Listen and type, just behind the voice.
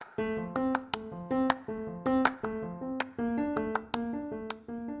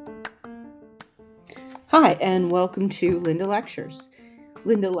Hi, and welcome to Linda Lectures.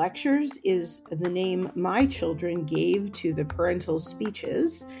 Linda Lectures is the name my children gave to the parental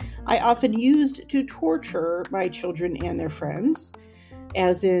speeches I often used to torture my children and their friends,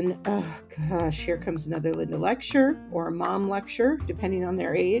 as in, oh gosh, here comes another Linda lecture or a mom lecture, depending on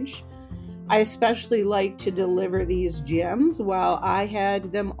their age. I especially like to deliver these gems while I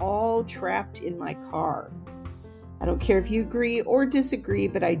had them all trapped in my car. I don't care if you agree or disagree,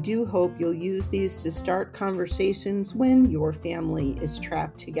 but I do hope you'll use these to start conversations when your family is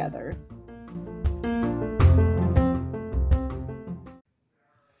trapped together.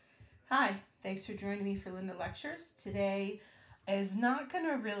 Hi, thanks for joining me for Linda Lectures. Today is not going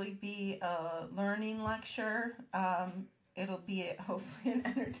to really be a learning lecture. It'll be hopefully an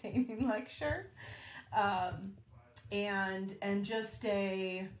entertaining lecture, and just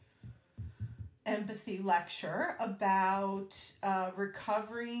a empathy lecture about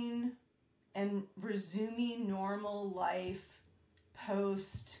recovering and resuming normal life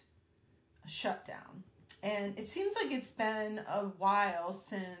post shutdown. And it seems like it's been a while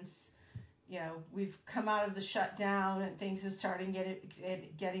since we've come out of the shutdown and things are starting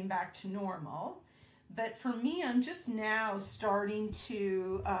getting back to normal. But for me, I'm just now starting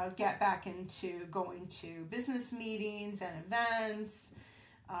to get back into going to business meetings and events.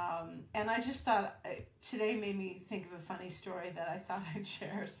 And I just thought today made me think of a funny story that I thought I'd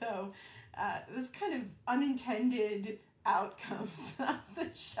share. So this kind of unintended outcomes of the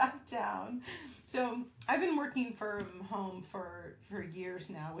shutdown. So I've been working from home for years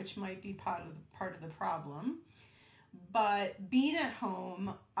now, which might be part of the problem. But being at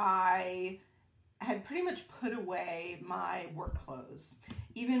home, I had pretty much put away my work clothes.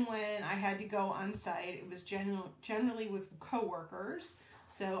 Even when I had to go on site, it was generally with coworkers.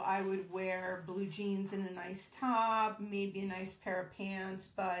 So I would wear blue jeans and a nice top, maybe a nice pair of pants,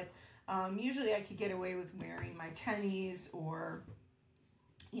 but usually I could get away with wearing my tennies or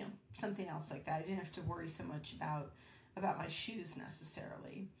something else like that. I didn't have to worry so much about my shoes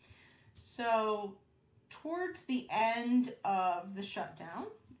necessarily. So towards the end of the shutdown,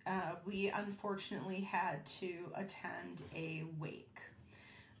 we unfortunately had to attend a wake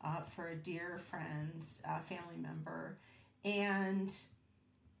for a dear friend's family member. And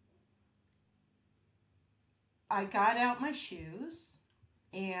I got out my shoes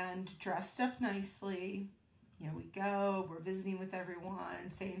and dressed up nicely. We're visiting with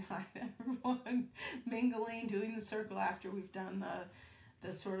everyone, saying hi to everyone, mingling, doing the circle after we've done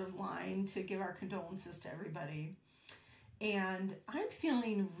the sort of line to give our condolences to everybody. And I'm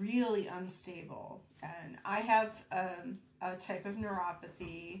feeling really unstable. And I have a type of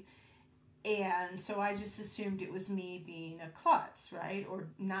neuropathy. And so I just assumed it was me being a klutz, right? Or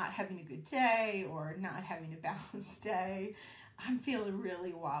not having a good day or not having a balanced day. I'm feeling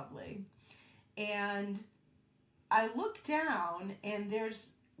really wobbly. And I look down and there's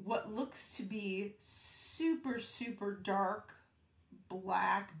what looks to be super, super dark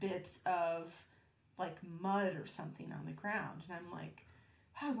black bits of like mud or something on the ground. And I'm like,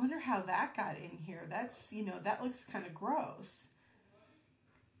 I wonder how that got in here. That's, that looks kind of gross.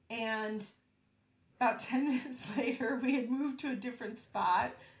 And about 10 minutes later, we had moved to a different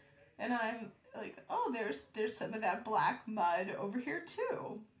spot. And I'm like, oh, there's some of that black mud over here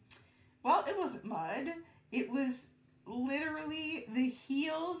too. Well, it wasn't mud. It was literally the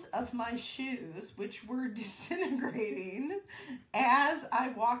heels of my shoes, which were disintegrating as I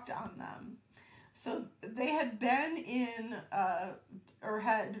walked on them. So they had been in,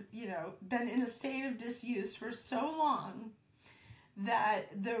 been in a state of disuse for so long that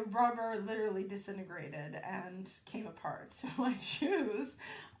the rubber literally disintegrated and came apart. So my shoes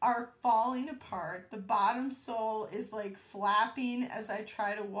are falling apart. The bottom sole is like flapping as I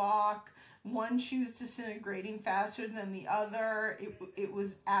try to walk. One shoe's disintegrating faster than the other. It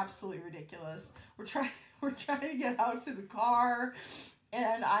was absolutely ridiculous. We're trying to get out to the car,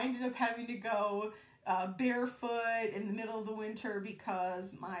 and I ended up having to go barefoot in the middle of the winter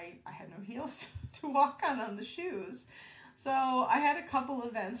because I had no heels to walk on the shoes. So I had a couple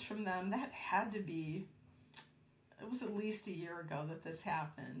events from them. That had to be, it was at least a year ago that this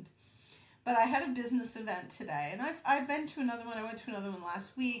happened. But I had a business event today, and I've been to another one. I went to another one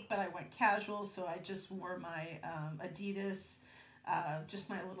last week, but I went casual, so I just wore my Adidas,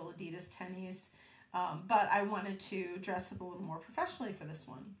 just my little Adidas tennies. But I wanted to dress up a little more professionally for this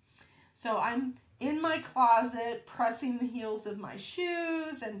one. So I'm in my closet, pressing the heels of my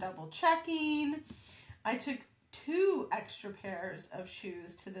shoes and double checking. I took 2 extra pairs of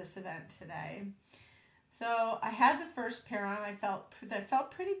shoes to this event today. So I had the first pair on. That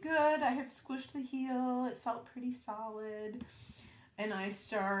felt pretty good. I had squished the heel. It felt pretty solid. and I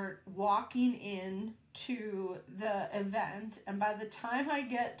start walking in to the event, and by the time I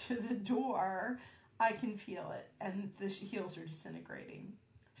get to the door, I can feel it, and the heels are disintegrating.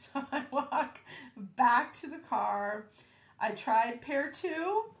 So I walk back to the car. I tried pair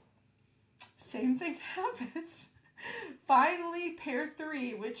 2. Same thing happened. Finally, pair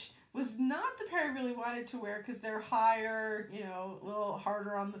 3, which was not the pair I really wanted to wear because they're higher, a little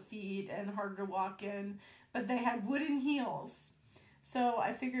harder on the feet and harder to walk in, but they had wooden heels. So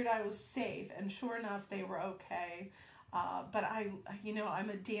I figured I was safe, and sure enough, they were okay. But I'm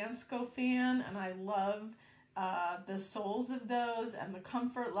a Dansko fan, and I love the soles of those and the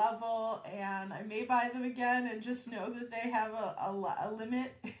comfort level, and I may buy them again and just know that they have a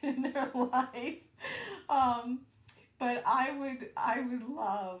limit in their life. But I would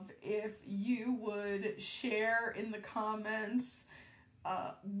love if you would share in the comments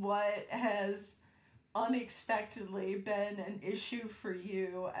what has unexpectedly been an issue for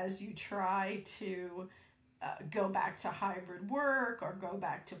you as you try to go back to hybrid work or go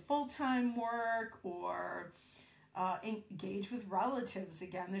back to full-time work or engage with relatives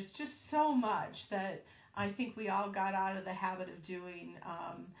again. There's just so much that I think we all got out of the habit of doing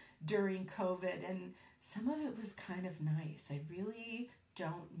during COVID, and some of it was kind of nice. I really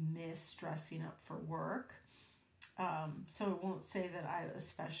don't miss dressing up for work. So I won't say that I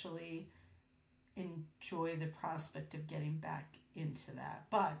especially enjoy the prospect of getting back into that.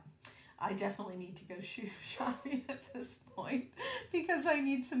 But I definitely need to go shoe shopping at this point because I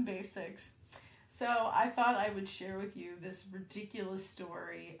need some basics. So I thought I would share with you this ridiculous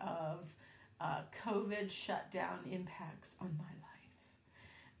story of COVID shutdown impacts on my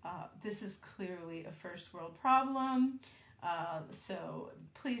life. This is clearly a first world problem, so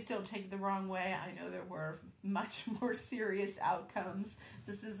please don't take it the wrong way. I know there were much more serious outcomes.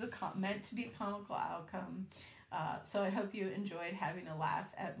 This is meant to be a comical outcome, so I hope you enjoyed having a laugh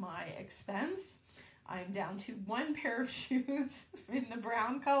at my expense. I'm down to 1 pair of shoes in the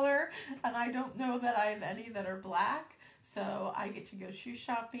brown color, and I don't know that I have any that are black, so I get to go shoe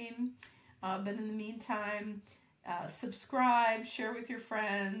shopping. But in the meantime, subscribe, share with your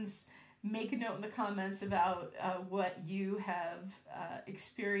friends, make a note in the comments about what you have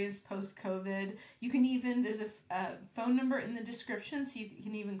experienced post-COVID. You can even, there's a phone number in the description, so you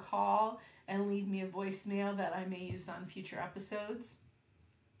can even call and leave me a voicemail that I may use on future episodes.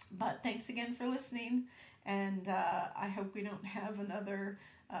 But thanks again for listening, and I hope we don't have another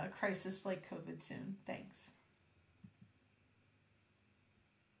crisis like COVID soon. Thanks.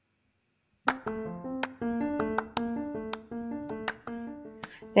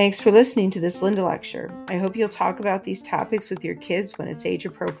 Thanks for listening to this Linda lecture. I hope you'll talk about these topics with your kids when it's age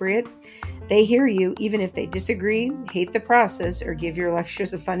appropriate. They hear you even if they disagree, hate the process, or give your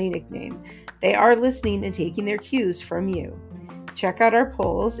lectures a funny nickname. They are listening and taking their cues from you. Check out our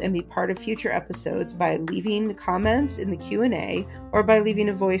polls and be part of future episodes by leaving comments in the Q&A or by leaving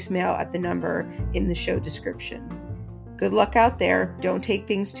a voicemail at the number in the show description. Good luck out there. Don't take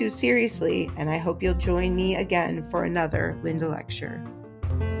things too seriously, and I hope you'll join me again for another Linda lecture.